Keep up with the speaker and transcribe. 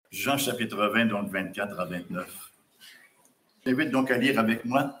Jean chapitre 20, donc 24 à 29. J'invite donc à lire avec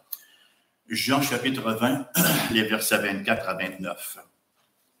moi Jean chapitre 20, les versets 24 à 29.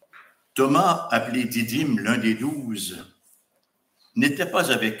 Thomas, appelé Didyme, l'un des 12, n'était pas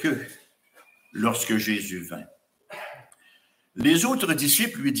avec eux lorsque Jésus vint. Les autres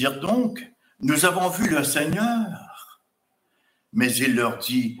disciples lui dirent donc, « Nous avons vu le Seigneur. » Mais il leur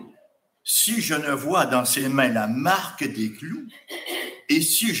dit, « Si je ne vois dans ses mains la marque des clous, et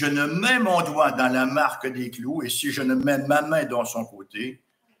si je ne mets mon doigt dans la marque des clous, et si je ne mets ma main dans son côté,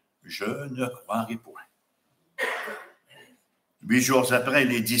 je ne croirai point. » 8 jours après,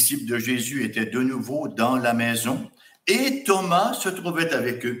 les disciples de Jésus étaient de nouveau dans la maison, et Thomas se trouvait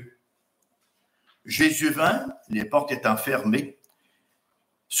avec eux. Jésus vint, les portes étant fermées,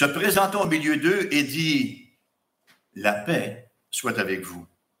 se présentant au milieu d'eux et dit, « La paix soit avec vous. »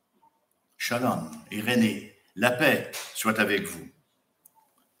 Shalom, Irénée, la paix soit avec vous.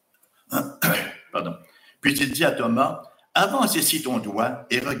 Pardon. Puis il dit à Thomas, « Avance ici ton doigt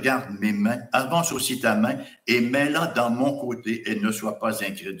et regarde mes mains, avance aussi ta main et mets-la dans mon côté et ne sois pas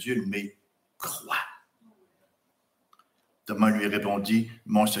incrédule, mais crois. » Thomas lui répondit, «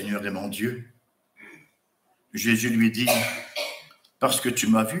 Mon Seigneur et mon Dieu. » Jésus lui dit, « Parce que tu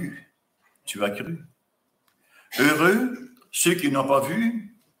m'as vu, tu as cru. Heureux ceux qui n'ont pas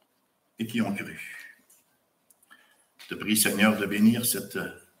vu et qui ont cru. » Je te prie, Seigneur, de bénir cette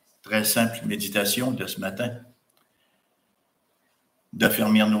très simple méditation de ce matin,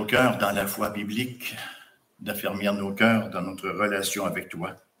 d'affermir nos cœurs dans la foi biblique, d'affermir nos cœurs dans notre relation avec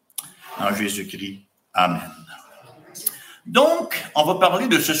toi. En Jésus-Christ, Amen. Donc, on va parler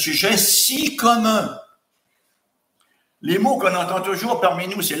de ce sujet si commun. Les mots qu'on entend toujours parmi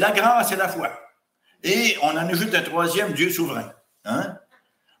nous, c'est la grâce et la foi. Et on en ajoute un troisième, Dieu souverain. Hein?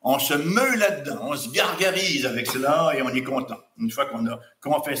 On se meut là-dedans, on se gargarise avec cela et on est content. Une fois qu'on a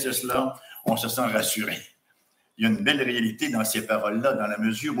confessé cela, on se sent rassuré. Il y a une belle réalité dans ces paroles-là, dans la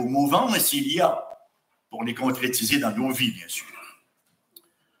mesure où mouvance il y a pour les concrétiser dans nos vies, bien sûr.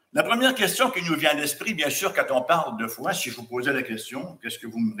 La première question qui nous vient à l'esprit, bien sûr, quand on parle de foi, si je vous posais la question, qu'est-ce que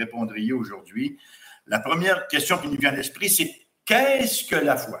vous me répondriez aujourd'hui? La première question qui nous vient à l'esprit, c'est « Qu'est-ce que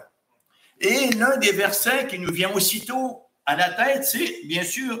la foi ?» Et l'un des versets qui nous vient aussitôt à la tête, c'est, bien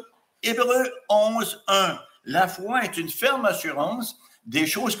sûr, Hébreux 11, 1. La foi est une ferme assurance des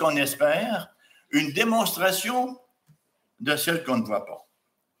choses qu'on espère, une démonstration de celles qu'on ne voit pas.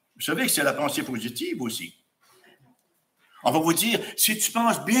 Vous savez que c'est la pensée positive aussi. On va vous dire, si tu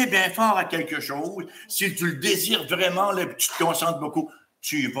penses bien, bien fort à quelque chose, si tu le désires vraiment, là, tu te concentres beaucoup,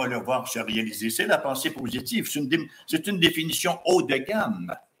 tu vas le voir se réaliser. C'est la pensée positive. C'est une définition haut de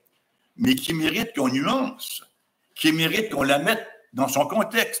gamme, mais qui mérite qu'on nuance, qui mérite qu'on la mette dans son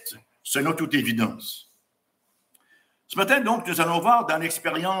contexte, selon toute évidence. Ce matin, donc, nous allons voir dans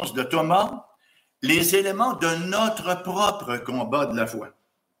l'expérience de Thomas les éléments de notre propre combat de la foi.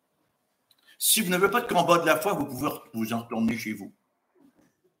 Si vous n'avez pas de combat de la foi, vous pouvez vous en retourner chez vous.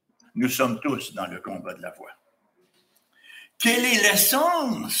 Nous sommes tous dans le combat de la foi. Quelle est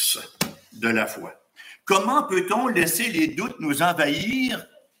l'essence de la foi? Comment peut-on laisser les doutes nous envahir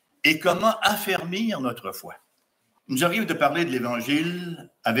et comment affermir notre foi? Il nous arrive de parler de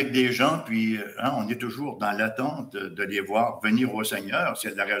l'Évangile avec des gens, puis on est toujours dans l'attente de les voir venir au Seigneur.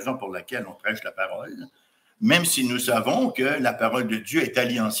 C'est la raison pour laquelle on prêche la parole, même si nous savons que la parole de Dieu est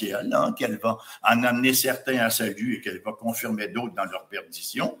alliantielle, qu'elle va en amener certains à salut et qu'elle va confirmer d'autres dans leur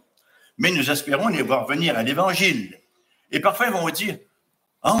perdition. Mais nous espérons les voir venir à l'Évangile. Et parfois, ils vont dire,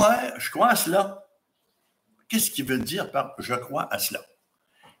 « Ah ouais, je crois à cela. » Qu'est-ce qu'ils veulent dire par « je crois à cela » ?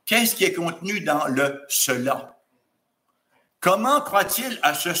 Qu'est-ce qui est contenu dans le « cela » ? Comment croit-il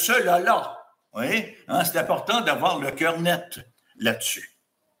à ce cela-là? Oui, c'est important d'avoir le cœur net là-dessus.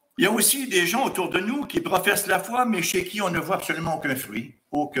 Il y a aussi des gens autour de nous qui professent la foi, mais chez qui on ne voit absolument aucun fruit,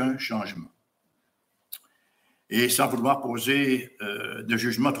 aucun changement. Et sans vouloir poser de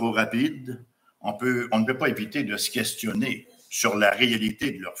jugement trop rapide, on ne peut pas éviter de se questionner sur la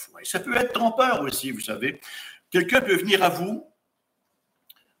réalité de leur foi. Et ça peut être trompeur aussi, vous savez. Quelqu'un peut venir à vous,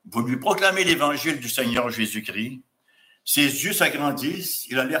 vous lui proclamez l'évangile du Seigneur Jésus-Christ, ses yeux s'agrandissent,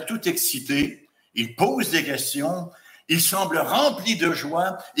 il a l'air tout excité, il pose des questions, il semble rempli de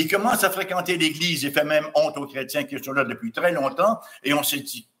joie, il commence à fréquenter l'Église et fait même honte aux chrétiens qui sont là depuis très longtemps, et on s'est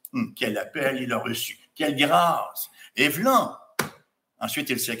dit, quel appel il a reçu, quelle grâce, et v'lan, ensuite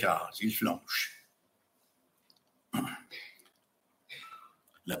il s'écrase, il flanche.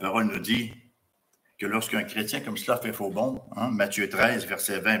 La parole nous dit que lorsqu'un chrétien comme cela fait faux bond, Matthieu 13,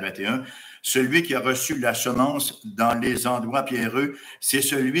 versets 20-21, celui qui a reçu la semence dans les endroits pierreux, c'est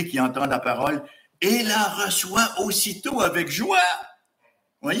celui qui entend la parole et la reçoit aussitôt avec joie.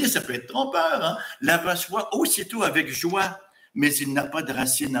 Vous voyez, ça peut être trompeur, hein? La reçoit aussitôt avec joie, mais il n'a pas de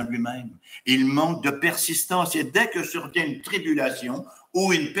racine en lui-même. Il manque de persistance et dès que survient une tribulation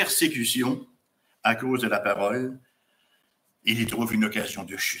ou une persécution à cause de la parole, il y trouve une occasion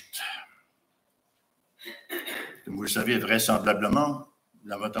de chute. Comme vous le savez, vraisemblablement, vous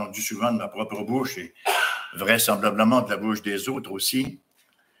l'avez entendu souvent de ma propre bouche et vraisemblablement de la bouche des autres aussi.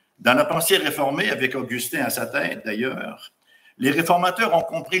 Dans la pensée réformée, avec Augustin à sa tête d'ailleurs, les réformateurs ont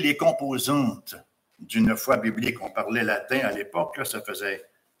compris les composantes d'une foi biblique. On parlait latin à l'époque, là, ça faisait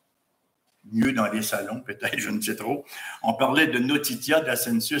mieux dans les salons, peut-être, je ne sais trop. On parlait de notitia,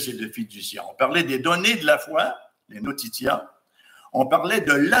 d'assensus et de fiducia. On parlait des données de la foi, les notitia. On parlait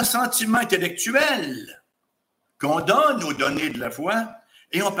de l'assentiment intellectuel qu'on donne aux données de la foi.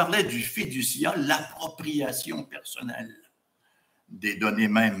 Et on parlait du fiducia, l'appropriation personnelle des données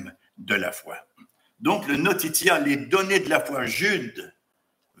même de la foi. Donc, le notitia, les données de la foi, Jude,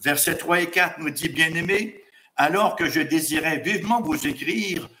 versets 3 et 4 nous dit, « Bien-aimés, alors que je désirais vivement vous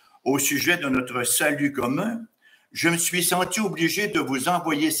écrire au sujet de notre salut commun, je me suis senti obligé de vous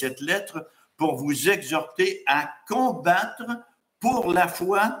envoyer cette lettre pour vous exhorter à combattre pour la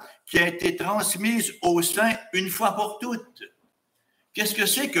foi qui a été transmise aux saints une fois pour toutes. » Qu'est-ce que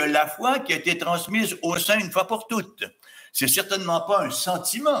c'est que la foi qui a été transmise aux saints une fois pour toutes? C'est certainement pas un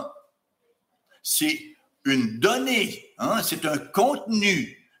sentiment. C'est une donnée, hein? C'est un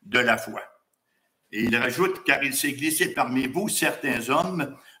contenu de la foi. Et il rajoute, car il s'est glissé parmi vous certains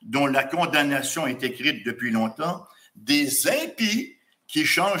hommes dont la condamnation est écrite depuis longtemps, des impies qui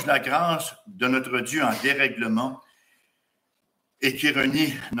changent la grâce de notre Dieu en dérèglement et qui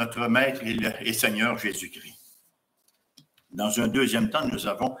renient notre Maître et Seigneur Jésus-Christ. Dans un deuxième temps, nous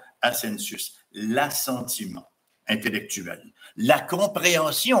avons assensus, l'assentiment intellectuel, la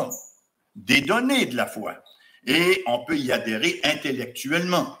compréhension des données de la foi. Et on peut y adhérer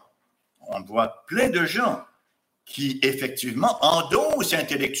intellectuellement. On voit plein de gens qui, effectivement, endossent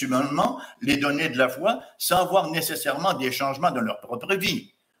intellectuellement les données de la foi sans voir nécessairement des changements dans leur propre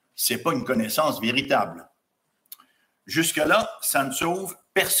vie. Ce n'est pas une connaissance véritable. Jusque-là, ça ne sauve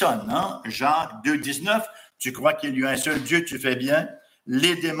personne. Hein? Jacques 2,19, tu crois qu'il y a un seul Dieu, tu fais bien.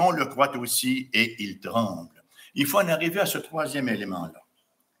 Les démons le croient aussi et ils tremblent. Il faut en arriver à ce troisième élément-là,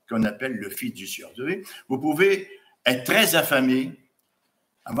 qu'on appelle le fiducia. Vous pouvez être très affamé,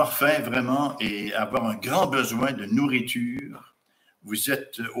 avoir faim vraiment et avoir un grand besoin de nourriture. Vous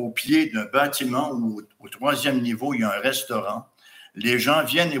êtes au pied d'un bâtiment où au troisième niveau, il y a un restaurant. Les gens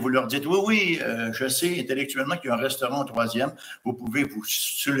viennent et vous leur dites, oui, je sais intellectuellement qu'il y a un restaurant au troisième. Vous pouvez vous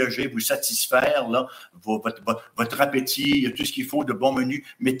soulager, vous satisfaire, là, votre appétit, il y a tout ce qu'il faut de bons menus,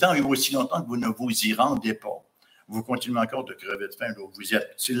 mais tant et aussi longtemps que vous ne vous y rendez pas, vous continuez encore de crever de faim là où vous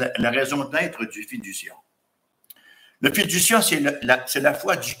êtes. C'est la raison d'être du fiducia. Le fiducia, c'est la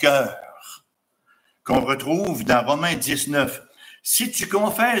foi du cœur qu'on retrouve dans Romains 19. Si tu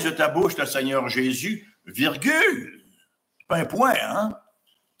confesses de ta bouche le Seigneur Jésus, virgule, c'est pas un point, hein?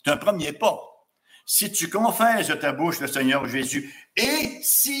 C'est un premier pas. Si tu confesses de ta bouche le Seigneur Jésus et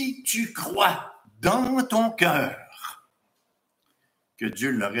si tu crois dans ton cœur que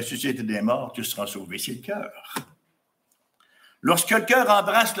Dieu l'a ressuscité des morts, tu seras sauvé. C'est le cœur. Lorsque le cœur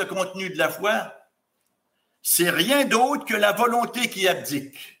embrasse le contenu de la foi, c'est rien d'autre que la volonté qui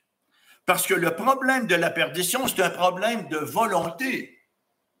abdique. Parce que le problème de la perdition, c'est un problème de volonté.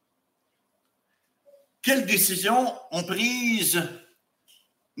 Quelles décisions ont prises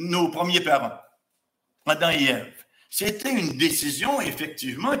nos premiers parents, Adam et Ève? C'était une décision,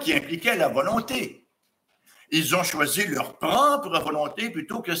 effectivement, qui impliquait la volonté. Ils ont choisi leur propre volonté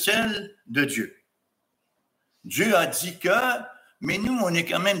plutôt que celle de Dieu. Dieu a dit que, mais nous, on est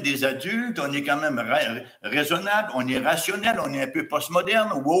quand même des adultes, on est quand même raisonnable, on est rationnel, on est un peu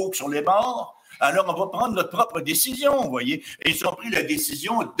postmoderne, woke sur les bords. Alors, on va prendre notre propre décision, vous voyez. Et ils ont pris la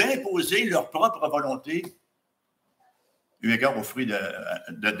décision d'imposer leur propre volonté, eu égard au fruit de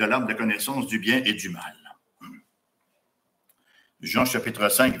l'arbre de connaissance du bien et du mal. Jean chapitre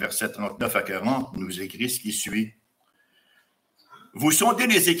 5, versets 39 à 40, nous écrit ce qui suit. Vous sondez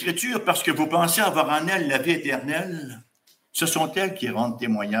les Écritures parce que vous pensez avoir en elles la vie éternelle. Ce sont elles qui rendent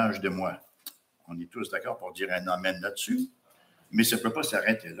témoignage de moi. On est tous d'accord pour dire un amen là-dessus, mais ça ne peut pas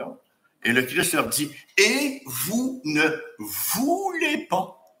s'arrêter là. Et le Christ leur dit, et vous ne voulez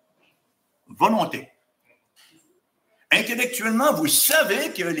pas. Volonté. Intellectuellement, vous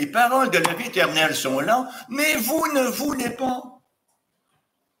savez que les paroles de la vie éternelle sont là, mais vous ne voulez pas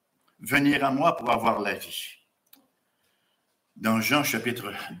venir à moi pour avoir la vie. Dans Jean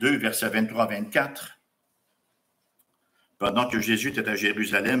chapitre 2, versets 23-24, pendant que Jésus était à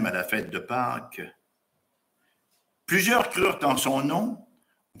Jérusalem à la fête de Pâques, plusieurs crurent en son nom,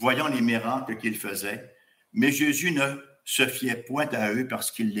 voyant les miracles qu'il faisait, mais Jésus ne se fiait point à eux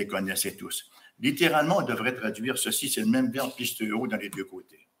parce qu'il les connaissait tous. Littéralement, on devrait traduire ceci, c'est le même verbe pistéo dans les deux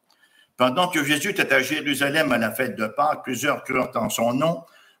côtés. Pendant que Jésus était à Jérusalem à la fête de Pâques, plusieurs crurent en son nom,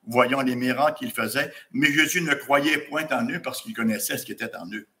 voyant les miracles qu'il faisait, mais Jésus ne croyait point en eux parce qu'il connaissait ce qui était en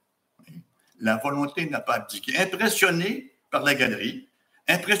eux. La volonté n'a pas abdiqué. Impressionné par la galerie,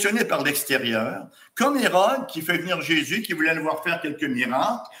 impressionné par l'extérieur, comme Hérode qui fait venir Jésus, qui voulait le voir faire quelques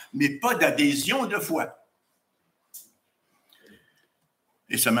miracles, mais pas d'adhésion de foi.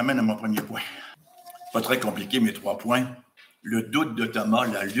 Et ça m'amène à mon premier point. Pas très compliqué, mes 3 points. Le doute de Thomas,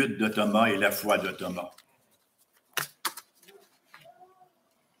 la lutte de Thomas et la foi de Thomas.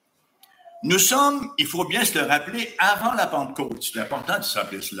 Nous sommes, il faut bien se le rappeler, avant la Pentecôte. C'est important de se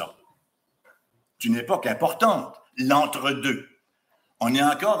rappeler cela. C'est une époque importante, l'entre-deux. On est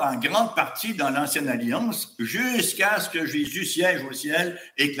encore en grande partie dans l'Ancienne Alliance jusqu'à ce que Jésus siège au ciel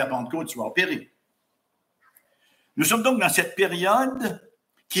et que la Pentecôte soit opérée. Nous sommes donc dans cette période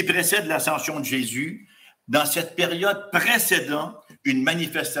qui précède l'ascension de Jésus, dans cette période précédant une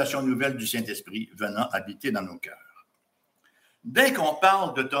manifestation nouvelle du Saint-Esprit venant habiter dans nos cœurs. Dès qu'on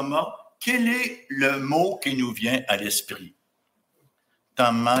parle de Thomas, quel est le mot qui nous vient à l'esprit?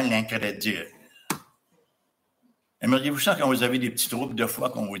 Thomas l'incrédule. Aimeriez-vous ça quand vous avez des petits troubles de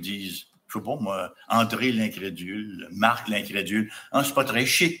foi qu'on vous dise, je ne sais pas moi, André l'incrédule, Marc l'incrédule, hein, c'est pas très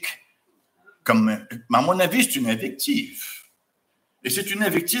chic. Mais à mon avis, c'est une invective. Et c'est une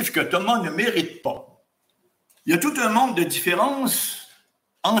invective que Thomas ne mérite pas. Il y a tout un monde de différence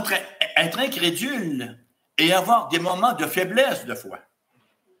entre être incrédule et avoir des moments de faiblesse de foi.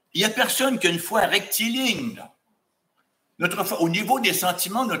 Il n'y a personne qui a une foi rectiligne. Notre foi, au niveau des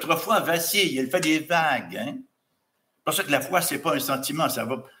sentiments, notre foi vacille, elle fait des vagues. Hein? C'est pour ça que la foi, ce n'est pas un sentiment, ça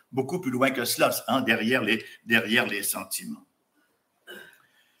va beaucoup plus loin que cela, hein, derrière les sentiments.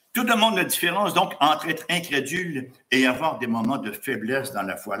 Tout le monde de différence, donc, entre être incrédule et avoir des moments de faiblesse dans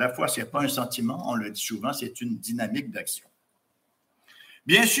la foi. La foi, ce n'est pas un sentiment, on le dit souvent, c'est une dynamique d'action.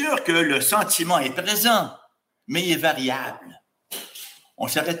 Bien sûr que le sentiment est présent, mais il est variable. On ne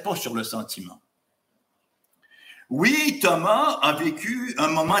s'arrête pas sur le sentiment. Oui, Thomas a vécu un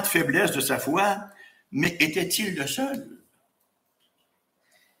moment de faiblesse de sa foi, mais était-il le seul?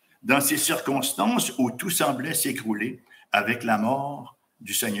 Dans ces circonstances où tout semblait s'écrouler avec la mort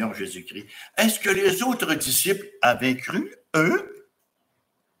du Seigneur Jésus-Christ, est-ce que les autres disciples avaient cru, eux?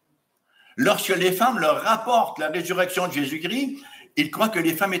 Lorsque les femmes leur rapportent la résurrection de Jésus-Christ, ils croient que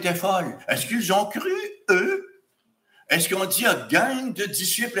les femmes étaient folles. Est-ce qu'ils ont cru, eux? Est-ce qu'on dit à gang de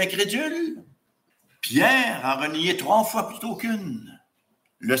disciples incrédules? Pierre a renié 3 fois plutôt qu'une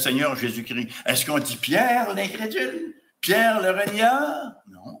le Seigneur Jésus-Christ. Est-ce qu'on dit Pierre l'incrédule? Pierre le renieur?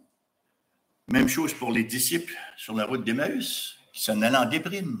 Non. Même chose pour les disciples sur la route d'Emmaüs, qui s'en allaient en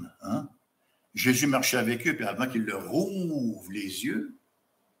déprime. Hein? Jésus marchait avec eux, puis avant qu'ils leur rouvrent les yeux,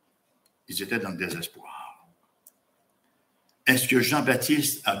 ils étaient dans le désespoir. Est-ce que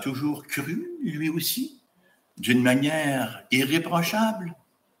Jean-Baptiste a toujours cru, lui aussi, d'une manière irréprochable?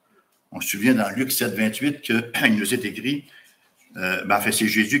 On se souvient dans Luc 7, 28 qu'il nous est écrit, c'est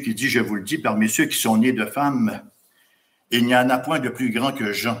Jésus qui dit, je vous le dis, parmi ceux qui sont nés de femmes, il n'y en a point de plus grand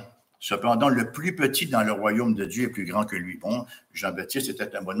que Jean. Cependant, le plus petit dans le royaume de Dieu est plus grand que lui. Bon, Jean-Baptiste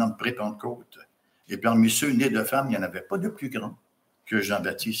était un bonhomme pré-Pentecôte. Et parmi ceux nés de femmes, il n'y en avait pas de plus grand que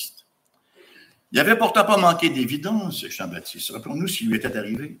Jean-Baptiste. Il n'avait pourtant pas manqué d'évidence, Jean-Baptiste. Rappelons-nous ce qui lui était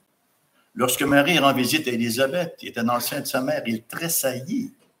arrivé. Lorsque Marie rend visite à Élisabeth, il était dans le sein de sa mère, il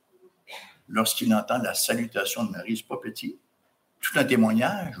tressaillit lorsqu'il entend la salutation de Marie. C'est pas petit. Tout un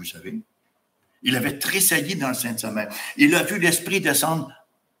témoignage, vous savez. Il avait tressailli dans le sein de sa mère. Il a vu l'Esprit descendre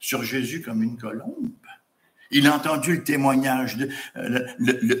sur Jésus comme une colombe. Il a entendu le témoignage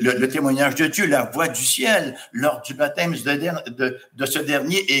le témoignage de Dieu, la voix du ciel, lors du baptême de ce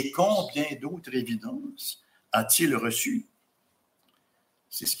dernier. Et combien d'autres évidences a-t-il reçu?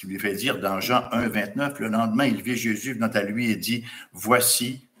 C'est ce qui lui fait dire dans Jean 1, 29, le lendemain, il vit Jésus venant à lui et dit, «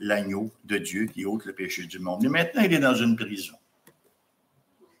 Voici l'agneau de Dieu qui ôte le péché du monde. » Mais maintenant, il est dans une prison.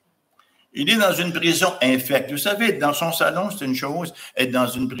 Il est dans une prison infecte. Vous savez, être dans son salon, c'est une chose. Être dans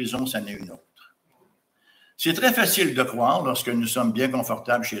une prison, c'en est une autre. C'est très facile de croire, lorsque nous sommes bien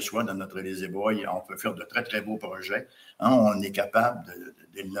confortables chez soi, dans notre lazy-boy, on peut faire de très, très beaux projets. Hein, on est capable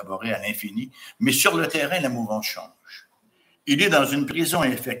d'élaborer à l'infini. Mais sur le terrain, la mouvance change. Il est dans une prison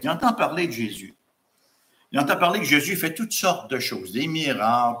infecte. Il entend parler de Jésus. Il entend parler que Jésus fait toutes sortes de choses, des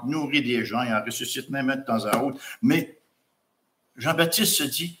miracles, nourrit des gens, il en ressuscite même de temps à autre. Mais Jean-Baptiste se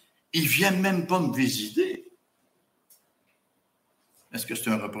dit, il ne vient même pas me visiter. Est-ce que c'est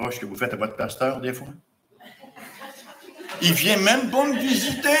un reproche que vous faites à votre pasteur des fois? Il vient même pas me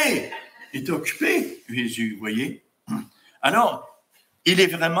visiter. Il est occupé, Jésus, vous voyez. Alors, il est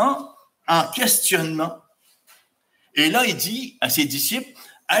vraiment en questionnement. Et là, il dit à ses disciples,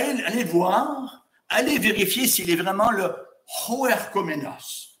 allez voir, allez vérifier s'il est vraiment le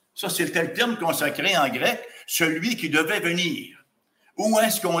hoerkomenos. Ça, c'est le tel terme consacré en grec, celui qui devait venir. Ou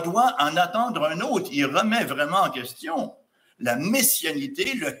est-ce qu'on doit en attendre un autre? Il remet vraiment en question la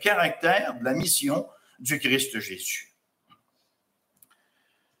messianité, le caractère de la mission du Christ Jésus.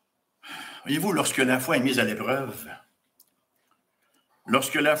 Voyez-vous, lorsque la foi est mise à l'épreuve,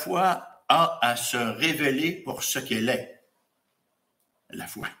 lorsque la foi a à se révéler pour ce qu'elle est, la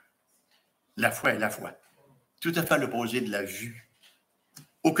foi est la foi. Tout à fait à l'opposé de la vue.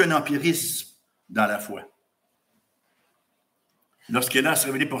 Aucun empirisme dans la foi. Lorsqu'elle a à se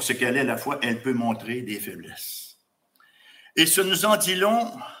révéler pour ce qu'elle est, la foi, elle peut montrer des faiblesses. Et ce nous en dit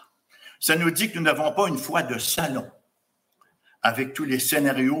long, ça nous dit que nous n'avons pas une foi de salon, avec tous les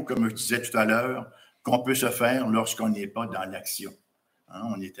scénarios, comme je disais tout à l'heure, qu'on peut se faire lorsqu'on n'est pas dans l'action. Hein,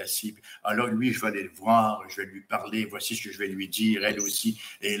 on est assis. Alors lui, je vais aller le voir, je vais lui parler, voici ce que je vais lui dire, elle aussi.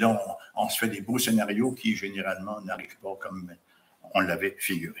 Et là, on se fait des beaux scénarios qui, généralement, n'arrivent pas comme on l'avait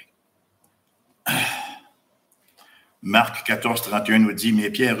figuré. Marc 14, 31 nous dit, mais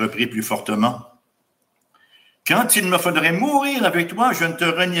Pierre reprit plus fortement. Quand il me faudrait mourir avec toi, je ne te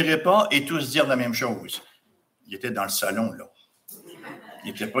renierai pas, et tous dirent la même chose. Il était dans le salon, là.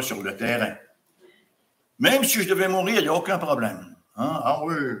 Il n'était pas sur le terrain. Même si je devais mourir, il n'y a aucun problème. Hein? Ah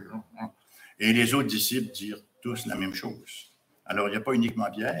oui. Et les autres disciples dirent tous la même chose. Alors, il n'y a pas uniquement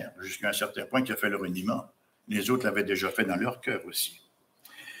Pierre, jusqu'à un certain point, qui a fait le reniement. Les autres l'avaient déjà fait dans leur cœur aussi.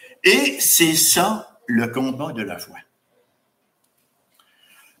 Et c'est ça, le combat de la foi.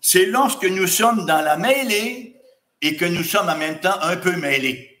 C'est lorsque nous sommes dans la mêlée et que nous sommes en même temps un peu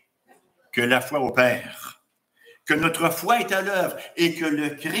mêlés que la foi opère, que notre foi est à l'œuvre et que le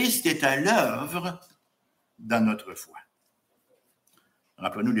Christ est à l'œuvre dans notre foi.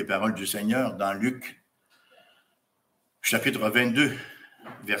 Rappelons-nous les paroles du Seigneur dans Luc, chapitre 22,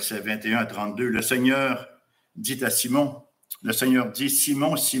 versets 21 à 32. Le Seigneur dit, Simon,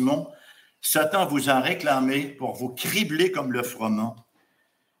 Simon, Satan vous a réclamé pour vous cribler comme le froment.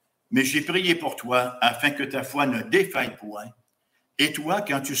 Mais j'ai prié pour toi afin que ta foi ne défaille point. Et toi,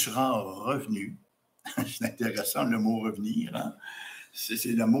 quand tu seras revenu, c'est intéressant le mot revenir, hein? C'est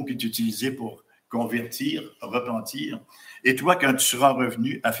le mot qui est utilisé pour convertir, repentir. Et toi, quand tu seras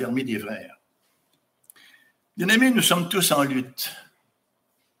revenu, affermis tes frères. Bien-aimés, nous sommes tous en lutte.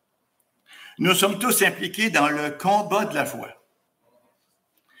 Nous sommes tous impliqués dans le combat de la foi.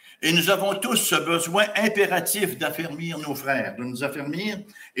 Et nous avons tous ce besoin impératif d'affermir nos frères, de nous affermir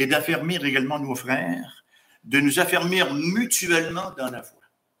et d'affermir également nos frères, de nous affermir mutuellement dans la foi.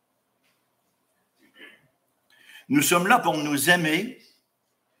 Nous sommes là pour nous aimer,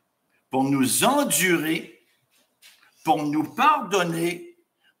 pour nous endurer, pour nous pardonner,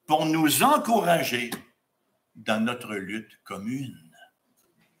 pour nous encourager dans notre lutte commune.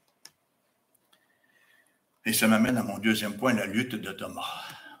 Et ça m'amène à mon deuxième point, la lutte de Thomas.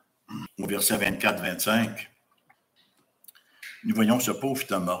 Au verset 24-25, nous voyons ce pauvre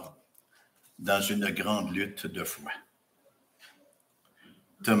Thomas dans une grande lutte de foi.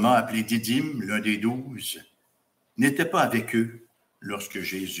 Thomas, appelé Didyme, l'un des 12, n'était pas avec eux lorsque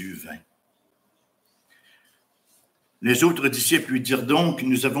Jésus vint. Les autres disciples lui dirent donc, «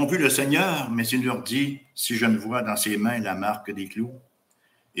 Nous avons vu le Seigneur », mais il leur dit, « Si je ne vois dans ses mains la marque des clous,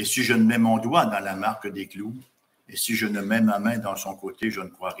 et si je ne mets mon doigt dans la marque des clous, et si je ne mets ma main dans son côté, je ne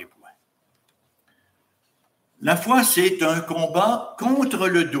croirai point. » La foi, c'est un combat contre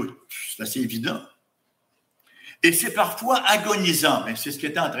le doute. C'est assez évident. Et c'est parfois agonisant, mais c'est ce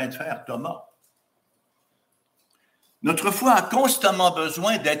qu'était en train de faire Thomas. Notre foi a constamment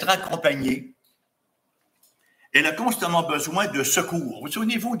besoin d'être accompagnée. Elle a constamment besoin de secours. Vous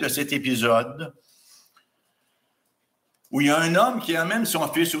souvenez-vous de cet épisode où il y a un homme qui amène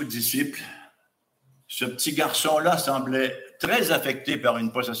son fils aux disciples. Ce petit garçon-là semblait très affecté par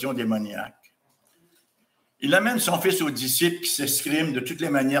une possession démoniaque. Il amène son fils aux disciples qui s'escriment de toutes les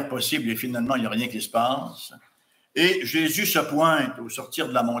manières possibles et finalement, il n'y a rien qui se passe. Et Jésus se pointe au sortir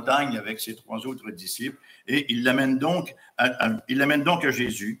de la montagne avec ses 3 autres disciples et il l'amène donc à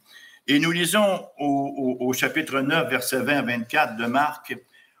Jésus. Et nous lisons au chapitre 9, versets 20 à 24 de Marc,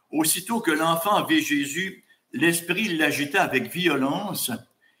 « Aussitôt que l'enfant vit Jésus, l'esprit l'agita avec violence,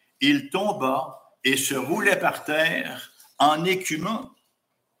 il tomba et se roulait par terre en écumant.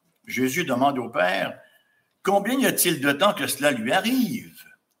 Jésus demande au Père, « Combien y a-t-il de temps que cela lui arrive? »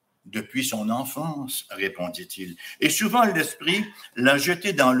 « Depuis son enfance, répondit-il. Et souvent l'esprit l'a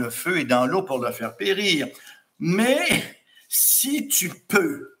jeté dans le feu et dans l'eau pour le faire périr. Mais si tu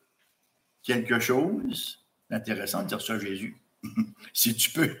peux quelque chose, c'est intéressant de dire ça à Jésus, si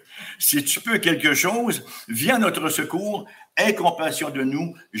tu peux quelque chose, viens à notre secours, aie compassion de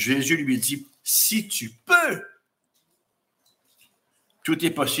nous. Jésus lui dit, si tu peux, tout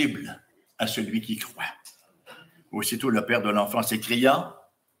est possible à celui qui croit. Aussitôt, le père de l'enfant s'écria,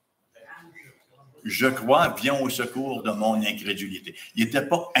 je crois, viens au secours de mon incrédulité. Il n'était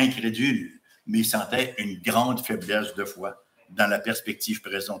pas incrédule, mais il sentait une grande faiblesse de foi dans la perspective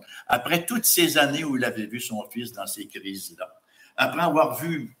présente. Après toutes ces années où il avait vu son fils dans ces crises-là, après avoir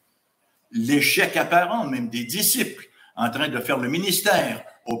vu l'échec apparent même des disciples en train de faire le ministère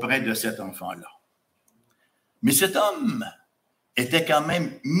auprès de cet enfant-là. Mais cet homme était quand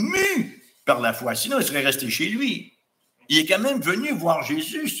même mu par la foi, sinon il serait resté chez lui. Il est quand même venu voir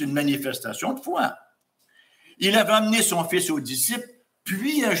Jésus, c'est une manifestation de foi. Il avait amené son fils aux disciples,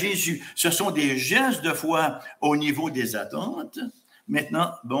 puis à Jésus. Ce sont des gestes de foi au niveau des attentes.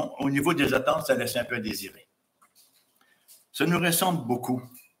 Maintenant, bon, au niveau des attentes, ça laisse un peu à désirer. Ça nous ressemble beaucoup.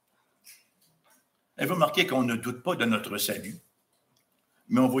 Et vous remarquez qu'on ne doute pas de notre salut,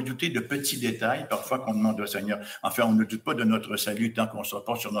 mais on va douter de petits détails, parfois qu'on demande au Seigneur. Enfin, on ne doute pas de notre salut tant qu'on ne sera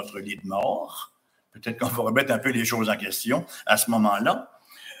pas sur notre lit de mort. Peut-être qu'on va remettre un peu les choses en question à ce moment-là,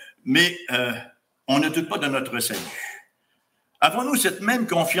 mais on ne doute pas de notre salut. Avons-nous cette même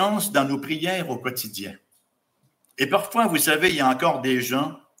confiance dans nos prières au quotidien? Et parfois, vous savez, il y a encore des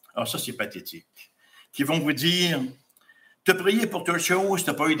gens, alors ça c'est pathétique, qui vont vous dire, tu as prié pour telle chose, tu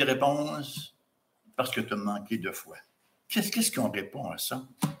n'as pas eu de réponse parce que tu as manqué de foi. Qu'est-ce qu'on répond à ça?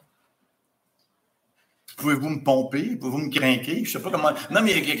 Pouvez-vous me pomper? Pouvez-vous me craquer? Je ne sais pas comment... Non,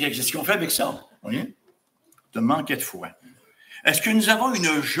 mais qu'est-ce qu'on fait avec ça? Vous voyez? Tu as manqué de foi. Est-ce que nous avons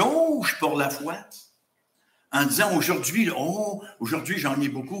une jauge pour la foi? En disant aujourd'hui, aujourd'hui j'en ai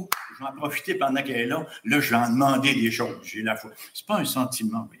beaucoup, je vais en profiter pendant qu'elle est là, je vais en demander des choses, j'ai la foi. Ce n'est pas un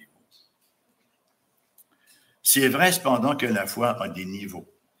sentiment, voyez-vous. C'est vrai cependant que la foi a des niveaux.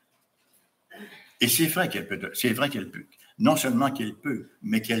 Et c'est vrai qu'elle peut, non seulement qu'elle peut,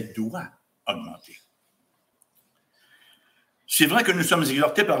 mais qu'elle doit augmenter. C'est vrai que nous sommes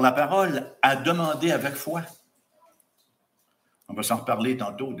exhortés par la parole à demander avec foi. On va s'en reparler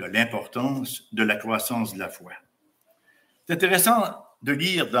tantôt de l'importance de la croissance de la foi. C'est intéressant de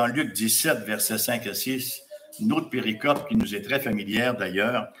lire dans Luc 17, versets 5 à 6, une autre péricope qui nous est très familière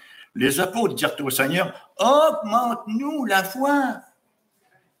d'ailleurs. Les apôtres dirent au Seigneur, « Augmente-nous la foi !»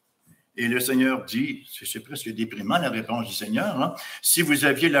 Et le Seigneur dit, c'est presque déprimant la réponse du Seigneur, hein? Si vous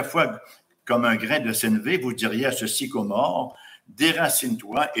aviez la foi comme un grain de sénévé, vous diriez à ce sycomore,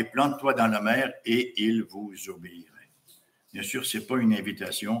 déracine-toi et plante-toi dans la mer et il vous obéirait. Bien sûr, ce n'est pas une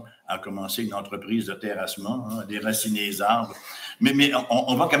invitation à commencer une entreprise de terrassement, hein, déraciner les arbres, mais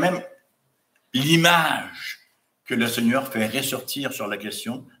on voit quand même l'image que le Seigneur fait ressortir sur la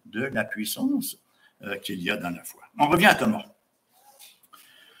question de la puissance qu'il y a dans la foi. On revient à Thomas.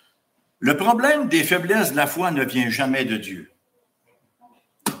 Le problème des faiblesses de la foi ne vient jamais de Dieu,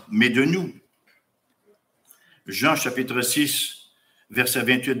 mais de nous. Jean chapitre 6, verset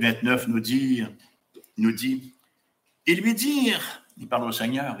 28-29 nous dit, ils lui dirent, il parle au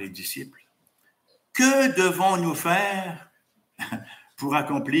Seigneur, les disciples, que devons-nous faire pour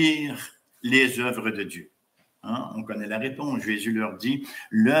accomplir les œuvres de Dieu? Hein? On connaît la réponse. Jésus leur dit,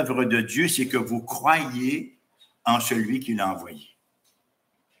 l'œuvre de Dieu, c'est que vous croyez en celui qui l'a envoyé.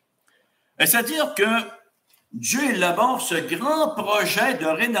 C'est-à-dire que Dieu élabore ce grand projet de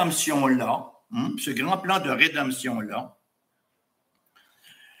rédemption-là, ce grand plan de rédemption-là,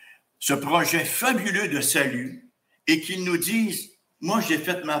 ce projet fabuleux de salut, et qu'il nous dise, moi j'ai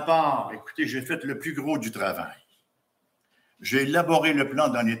fait ma part, écoutez, j'ai fait le plus gros du travail. J'ai élaboré le plan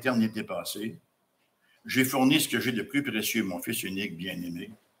dans l'éternité passée, j'ai fourni ce que j'ai de plus précieux, mon Fils unique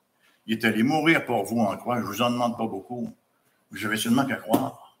bien-aimé. Il est allé mourir pour vous en croire, je ne vous en demande pas beaucoup, vous avez seulement qu'à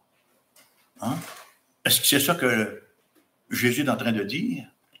croire. Hein? Est-ce que c'est ça que Jésus est en train de dire?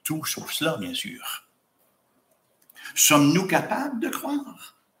 Tout sauf cela, bien sûr. Sommes-nous capables de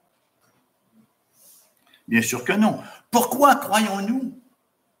croire? Bien sûr que non. Pourquoi croyons-nous?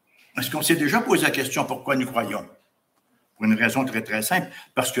 Est-ce qu'on s'est déjà posé la question pourquoi nous croyons? Pour une raison très, très simple.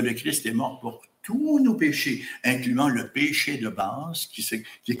 Parce que le Christ est mort pour tous nos péchés, incluant le péché de base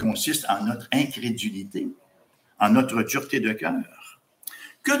qui consiste en notre incrédulité, en notre dureté de cœur.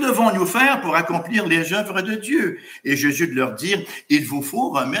 Que devons-nous faire pour accomplir les œuvres de Dieu? Et Jésus de leur dire, il vous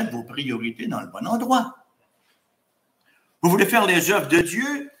faut remettre vos priorités dans le bon endroit. Vous voulez faire les œuvres de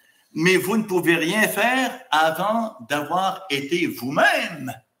Dieu, mais vous ne pouvez rien faire avant d'avoir été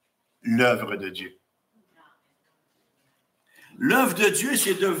vous-même l'œuvre de Dieu. L'œuvre de Dieu,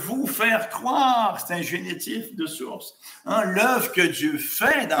 c'est de vous faire croire. C'est un génitif de source. Hein? L'œuvre que Dieu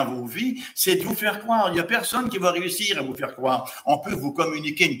fait dans vos vies, c'est de vous faire croire. Il n'y a personne qui va réussir à vous faire croire. On peut vous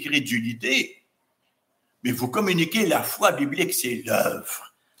communiquer une crédulité, mais vous communiquez la foi biblique, c'est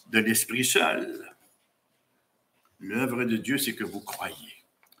l'œuvre de l'Esprit seul. L'œuvre de Dieu, c'est que vous croyez.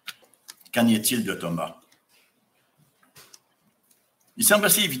 Qu'en est-il de Thomas? Il semble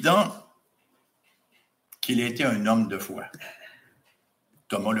assez évident qu'il a été un homme de foi.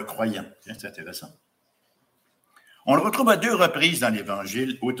 Thomas le croyant. C'est intéressant. On le retrouve à 2 reprises dans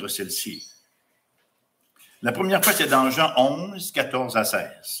l'Évangile, outre celle-ci. La première fois, c'est dans Jean 11, 14 à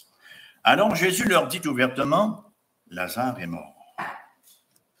 16. Alors Jésus leur dit ouvertement, « Lazare est mort.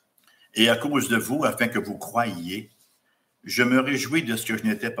 Et à cause de vous, afin que vous croyiez, je me réjouis de ce que je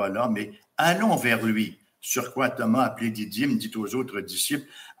n'étais pas là, mais allons vers lui. » Sur quoi Thomas, appelé Didyme, dit aux autres disciples,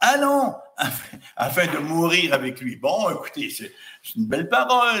 « Allons, afin de mourir avec lui. » Bon, écoutez, c'est une belle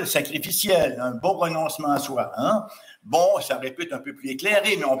parole sacrificielle, un beau renoncement à soi. Hein? Bon, ça aurait pu être un peu plus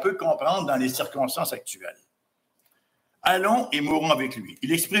éclairé, mais on peut comprendre dans les circonstances actuelles. Allons et mourons avec lui.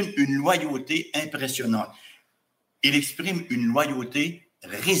 Il exprime une loyauté impressionnante. Il exprime une loyauté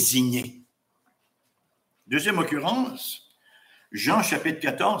résignée. Deuxième occurrence, Jean chapitre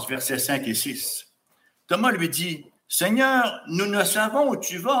 14, versets 5 et 6. Thomas lui dit, « Seigneur, nous ne savons où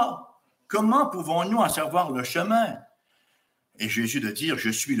tu vas. Comment pouvons-nous en savoir le chemin? » Et Jésus de dire, « Je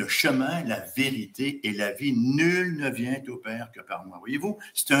suis le chemin, la vérité et la vie. Nul ne vient au Père que par moi. » Voyez-vous,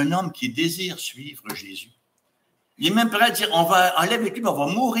 c'est un homme qui désire suivre Jésus. Il est même prêt à dire, on va aller avec lui, mais on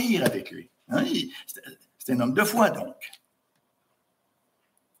va mourir avec lui. Hein? C'est un homme de foi, donc.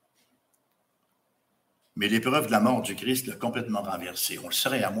 Mais l'épreuve de la mort du Christ l'a complètement renversé. On le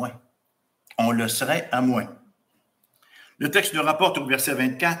serait à moins. On le serait à moins. Le texte nous rapporte au verset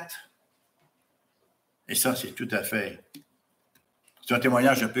 24, et ça, c'est tout à fait... C'est un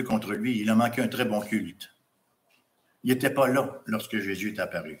témoignage un peu contre lui. Il a manqué un très bon culte. Il n'était pas là lorsque Jésus est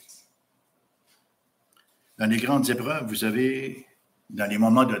apparu. Dans les grandes épreuves, vous savez, dans les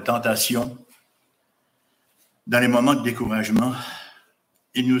moments de tentation, dans les moments de découragement,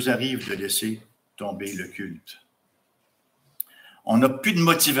 il nous arrive de laisser tomber le culte. On n'a plus de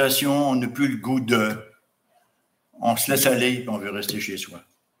motivation, on n'a plus le goût de... On se laisse aller et on veut rester chez soi.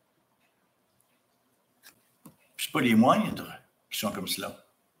 Ce n'est pas les moindres qui sont comme cela.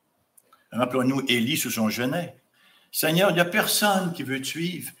 Rappelons-nous Élie sous son genêt. Seigneur, il n'y a personne qui veut te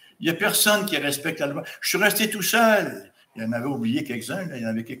suivre. Il n'y a personne qui respecte la loi. Je suis resté tout seul. Il en avait oublié quelques-uns. Là. Il y en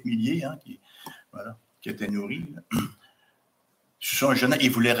avait quelques milliers qui étaient nourris. Là. Sous son genêt, il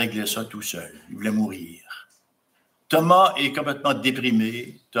voulait régler ça tout seul. Il voulait mourir. Thomas est complètement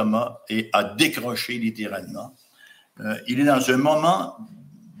déprimé. Thomas a décroché littéralement. Il est dans un moment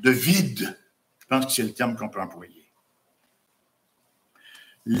de vide. Je pense que c'est le terme qu'on peut employer.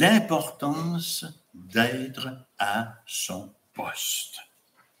 L'importance d'être à son poste.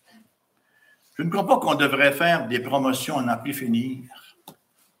 Je ne crois pas qu'on devrait faire des promotions à n'en plus finir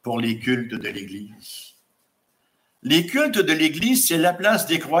pour les cultes de l'Église. Les cultes de l'Église, c'est la place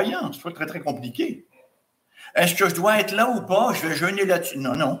des croyants. C'est pas très, très compliqué. Est-ce que je dois être là ou pas? Je vais jeûner là-dessus.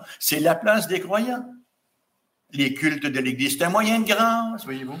 Non, c'est la place des croyants. Les cultes de l'Église, c'est un moyen de grâce,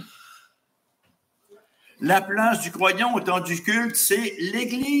 voyez-vous. La place du croyant au temps du culte, c'est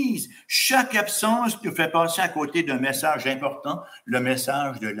l'Église. Chaque absence nous fait passer à côté d'un message important, le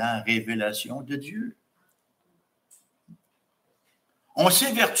message de la révélation de Dieu. On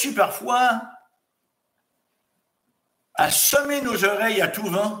s'évertue parfois à semer nos oreilles à tout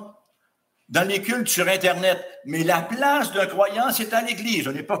vent dans les cultes sur Internet. Mais la place d'un croyant, c'est à l'Église.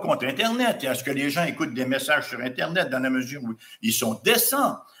 On n'est pas contre Internet. Est-ce que les gens écoutent des messages sur Internet dans la mesure où ils sont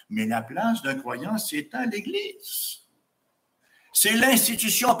décents? Mais la place d'un croyant, c'est à l'Église. C'est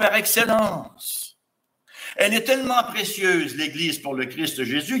l'institution par excellence. Elle est tellement précieuse, l'Église, pour le Christ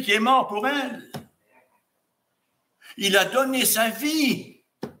Jésus, qui est mort pour elle. Il a donné sa vie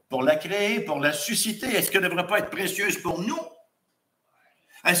pour la créer, pour la susciter. Est-ce qu'elle ne devrait pas être précieuse pour nous?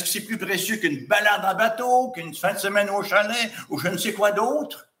 Est-ce que c'est plus précieux qu'une balade en bateau, qu'une fin de semaine au chalet, ou je ne sais quoi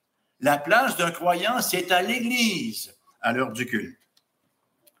d'autre? La place d'un croyant, c'est à l'Église, à l'heure du culte.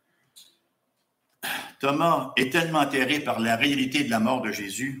 Thomas est tellement atterré par la réalité de la mort de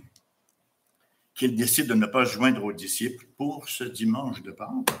Jésus qu'il décide de ne pas se joindre aux disciples pour ce dimanche de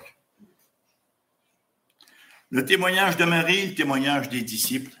Pâques. Le témoignage de Marie, le témoignage des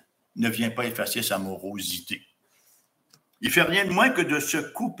disciples ne vient pas effacer sa morosité. Il ne fait rien de moins que de se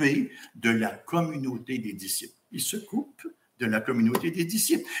couper de la communauté des disciples. Il se coupe de la communauté des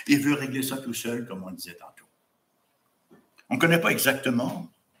disciples. Il veut régler ça tout seul, comme on disait tantôt. On ne connaît pas exactement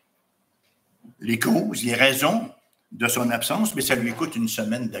les causes, les raisons de son absence, mais ça lui coûte une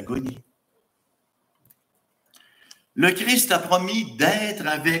semaine d'agonie. Le Christ a promis d'être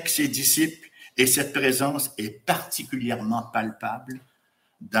avec ses disciples et cette présence est particulièrement palpable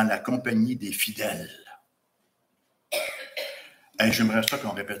dans la compagnie des fidèles. Et j'aimerais ça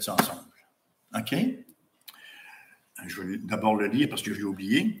qu'on répète ça ensemble. OK? Je vais d'abord le lire parce que je l'ai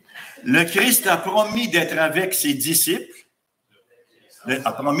oublié. Le Christ a promis d'être avec ses disciples.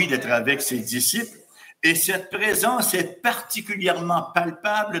 Et cette présence est particulièrement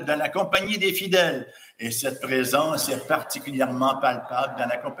palpable dans la compagnie des fidèles. Et cette présence est particulièrement palpable dans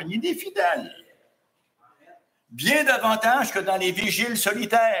la compagnie des fidèles. Bien davantage que dans les vigiles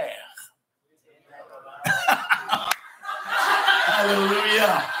solitaires.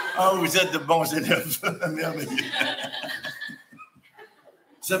 Alléluia! Oh, vous êtes de bons élèves. Merveilleux.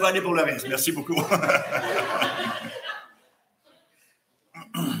 Ça va aller pour le reste. Merci beaucoup.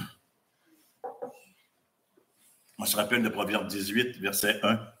 On se rappelle le Proverbe 18, verset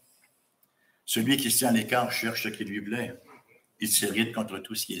 1. Celui qui se tient à l'écart cherche ce qui lui plaît. Il s'irrite contre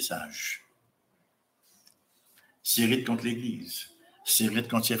tout ce qui est sage. S'irrite contre l'Église. S'irrite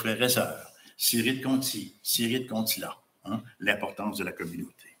contre ses frères et sœurs. S'irrite contre ci. S'irrite contre cela. Hein? L'importance de la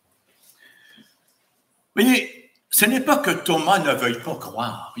communauté. Vous voyez, ce n'est pas que Thomas ne veuille pas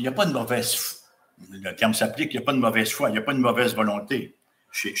croire. Il n'y a pas de mauvaise foi. Le terme s'applique, il n'y a pas de mauvaise foi, il n'y a pas de mauvaise volonté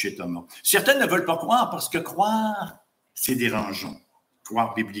chez Thomas. Certains ne veulent pas croire parce que croire, c'est dérangeant.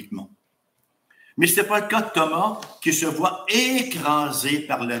 Croire bibliquement. Mais ce n'est pas le cas de Thomas qui se voit écrasé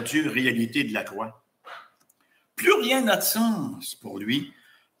par la dure réalité de la croix. Plus rien n'a de sens pour lui,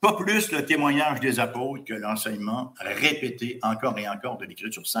 pas plus le témoignage des apôtres que l'enseignement répété encore et encore de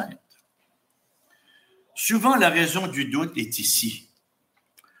l'Écriture sainte. Souvent, la raison du doute est ici.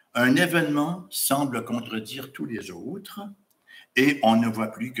 Un événement semble contredire tous les autres et on ne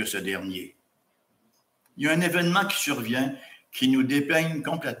voit plus que ce dernier. Il y a un événement qui survient qui nous dépeigne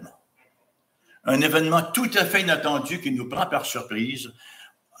complètement. Un événement tout à fait inattendu qui nous prend par surprise.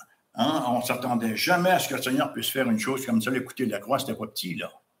 Hein? On ne s'attendait jamais à ce que le Seigneur puisse faire une chose comme ça. Écoutez, la croix, c'était pas petit,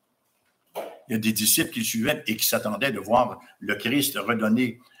 là. Il y a des disciples qui le suivaient et qui s'attendaient de voir le Christ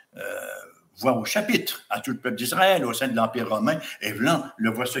redonner voix au chapitre à tout le peuple d'Israël au sein de l'Empire romain. Et là, le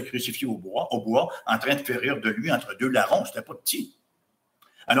voici crucifié au bois, en train de faire rire de lui entre deux larrons. C'était pas petit.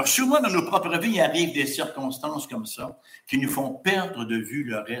 Alors, souvent, dans nos propres vies, il arrive des circonstances comme ça qui nous font perdre de vue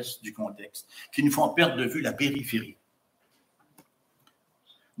le reste du contexte, qui nous font perdre de vue la périphérie.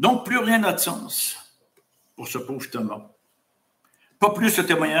 Donc, plus rien n'a de sens pour ce pauvre Thomas. Pas plus le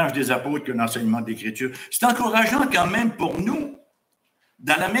témoignage des apôtres que l'enseignement d'Écriture. C'est encourageant quand même pour nous,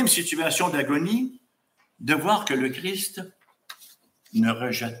 dans la même situation d'agonie, de voir que le Christ ne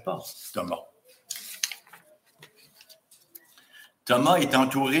rejette pas Thomas. Thomas est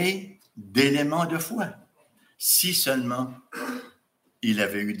entouré d'éléments de foi, si seulement il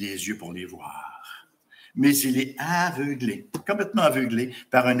avait eu des yeux pour les voir. Mais il est aveuglé, complètement aveuglé,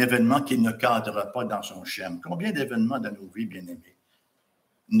 par un événement qui ne cadre pas dans son schème. Combien d'événements dans nos vies, bien-aimés,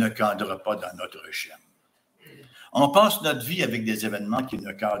 ne cadrent pas dans notre schème? On passe notre vie avec des événements qui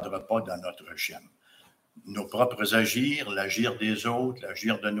ne cadrent pas dans notre schème. Nos propres agirs, l'agir des autres,